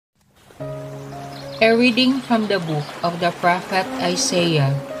A reading from the book of the prophet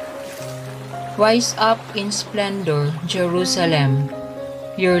Isaiah. Rise up in splendor, Jerusalem.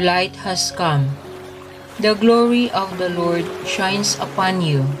 Your light has come. The glory of the Lord shines upon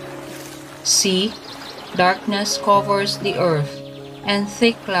you. See, darkness covers the earth, and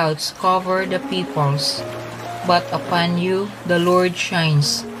thick clouds cover the peoples. But upon you the Lord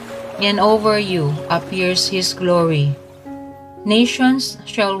shines, and over you appears his glory. Nations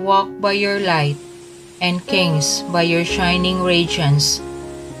shall walk by your light, and kings by your shining radiance.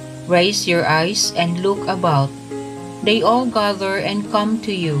 Raise your eyes and look about. They all gather and come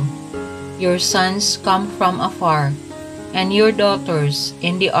to you. Your sons come from afar, and your daughters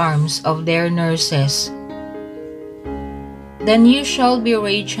in the arms of their nurses. Then you shall be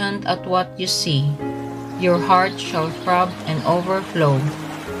radiant at what you see. Your heart shall throb and overflow,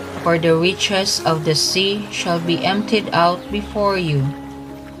 for the riches of the sea shall be emptied out before you.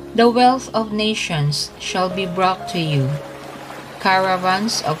 The wealth of nations shall be brought to you.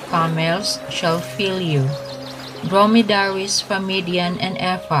 Caravans of camels shall fill you. Dromedaries from Midian and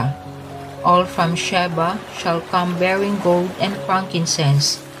Ephah, all from Sheba, shall come bearing gold and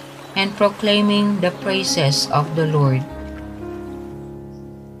frankincense, and proclaiming the praises of the Lord.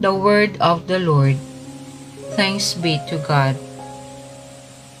 The word of the Lord. Thanks be to God.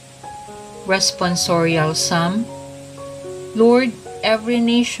 Responsorial Psalm. Lord, every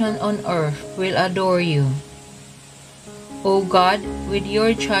nation on earth will adore you. O God, with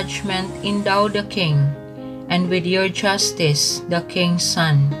your judgment endow the king, and with your justice the king's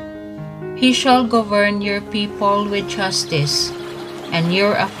son. He shall govern your people with justice, and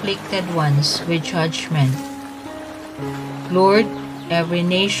your afflicted ones with judgment. Lord, every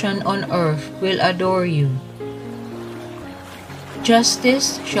nation on earth will adore you.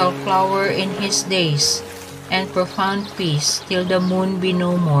 Justice shall flower in his days, and profound peace till the moon be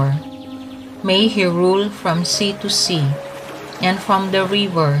no more. May he rule from sea to sea, and from the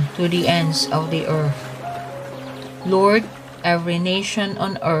river to the ends of the earth. Lord, every nation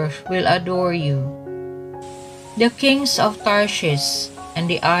on earth will adore you. The kings of Tarshish and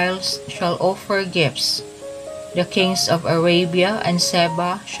the isles shall offer gifts. The kings of Arabia and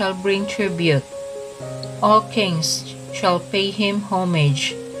Seba shall bring tribute. All kings shall pay him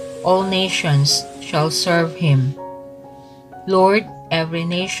homage. All nations shall serve him. Lord, every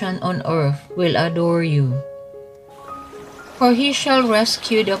nation on earth will adore you. For he shall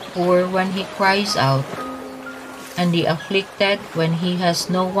rescue the poor when he cries out, and the afflicted when he has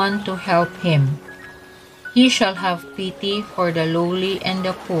no one to help him. He shall have pity for the lowly and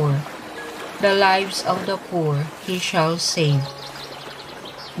the poor. The lives of the poor he shall save.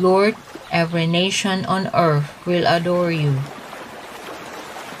 Lord, every nation on earth will adore you.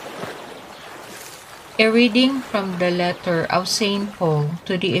 A reading from the letter of St. Paul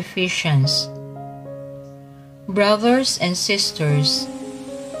to the Ephesians. Brothers and sisters,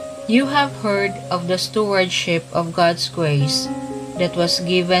 you have heard of the stewardship of God's grace that was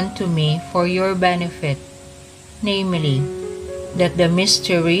given to me for your benefit, namely, that the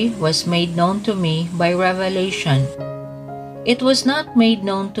mystery was made known to me by revelation. It was not made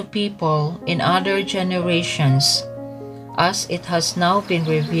known to people in other generations, as it has now been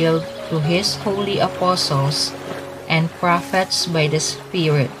revealed to his holy apostles and prophets by the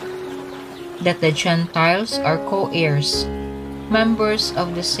Spirit, that the Gentiles are co-heirs, members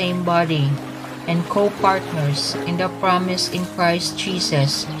of the same body, and co-partners in the promise in Christ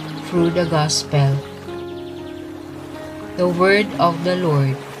Jesus through the gospel. The word of the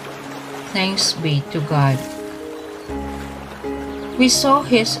Lord. Thanks be to God. We saw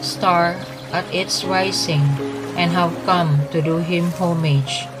his star at its rising and have come to do him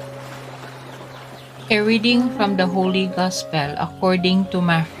homage. A reading from the Holy Gospel according to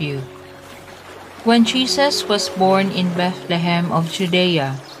Matthew. When Jesus was born in Bethlehem of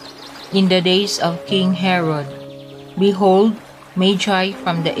Judea, in the days of King Herod, behold, Magi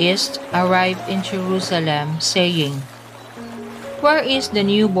from the east arrived in Jerusalem, saying, Where is the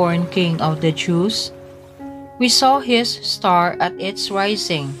newborn King of the Jews? We saw his star at its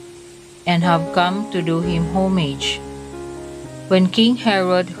rising, and have come to do him homage. When King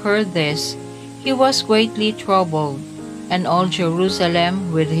Herod heard this, he was greatly troubled, and all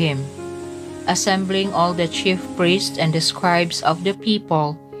Jerusalem with him. Assembling all the chief priests and the scribes of the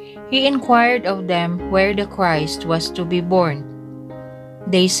people, he inquired of them where the Christ was to be born.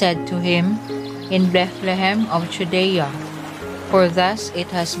 They said to him, In Bethlehem of Judea, for thus it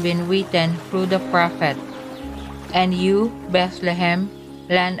has been written through the prophet, And you, Bethlehem,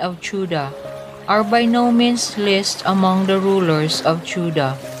 land of Judah, are by no means least among the rulers of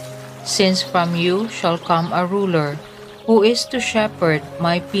Judah, since from you shall come a ruler, who is to shepherd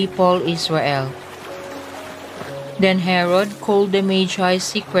my people Israel. Then Herod called the Magi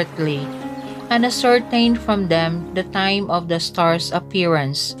secretly, and ascertained from them the time of the star's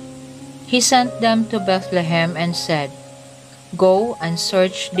appearance. He sent them to Bethlehem and said, "Go and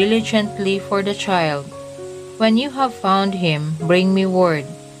search diligently for the child. When you have found him, bring me word,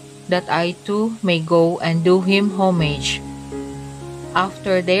 that I too may go and do him homage."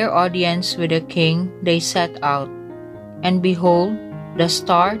 After their audience with the king, they set out. And behold, the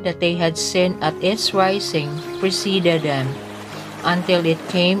star that they had seen at its rising preceded them, until it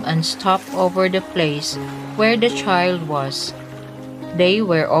came and stopped over the place where the child was. They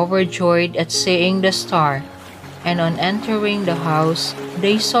were overjoyed at seeing the star, and on entering the house,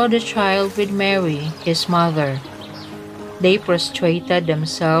 they saw the child with Mary, his mother. They prostrated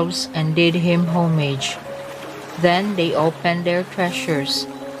themselves and did him homage. Then they opened their treasures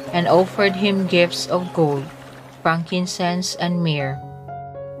and offered him gifts of gold, frankincense, and myrrh.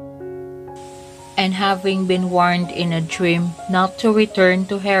 And having been warned in a dream not to return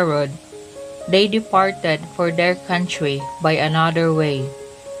to Herod, they departed for their country by another way.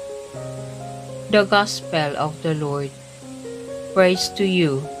 The Gospel of the Lord. Praise to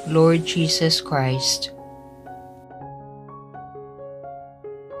you, Lord Jesus Christ.